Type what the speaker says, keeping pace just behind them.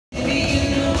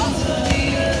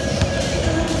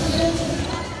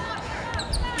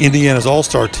Indiana's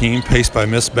All-Star team, paced by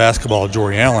Miss Basketball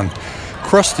Jory Allen,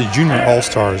 crushed the Junior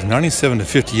All-Stars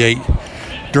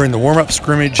 97-58 during the warm-up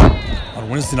scrimmage on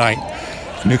Wednesday night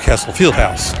at Newcastle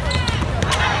Fieldhouse.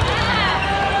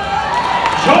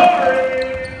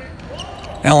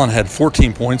 Allen had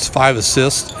 14 points, 5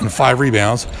 assists, and 5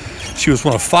 rebounds. She was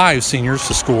one of 5 seniors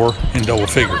to score in double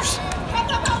figures.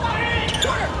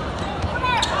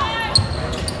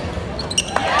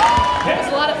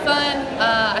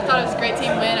 I thought it was a great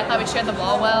team win. I thought we shared the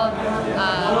ball well.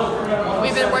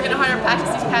 We've been working hard in practice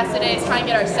these past 2 days, trying to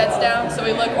get our sets down so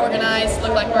we look organized,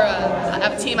 look like we're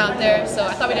a team out there. So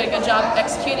I thought we did a good job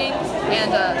executing,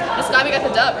 and just glad we got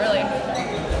the dub, really.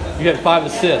 You had 5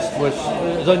 assists, which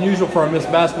is unusual for a Miss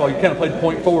Basketball. You kind of played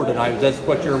point forward tonight. Is that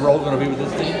what your role is going to be with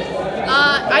this team?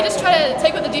 I just try to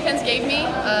take what the defense gave me.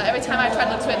 Every time I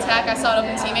tried to look to attack, I saw an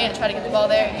open teammate and try to get the ball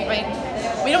there. I mean,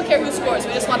 we don't care who scores.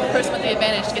 We just want the person with the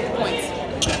advantage to get the points.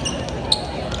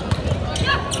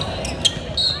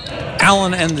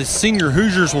 Allen and the senior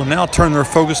Hoosiers will now turn their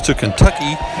focus to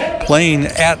Kentucky, playing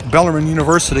at Bellarmine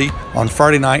University on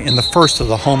Friday night in the first of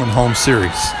the home-and-home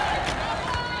series.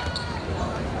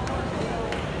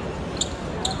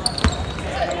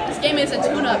 This game is a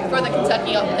tune-up for the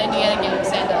Kentucky-Indiana games,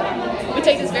 and we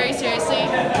take this very seriously.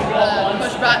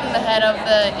 Coach Broughton, the head of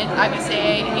the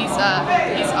IBCA,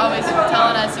 he's always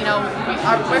telling us, you know,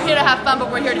 we're here to have fun, but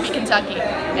we're here to beat Kentucky,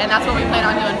 and that's what we plan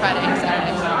on doing Friday and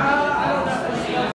Saturday.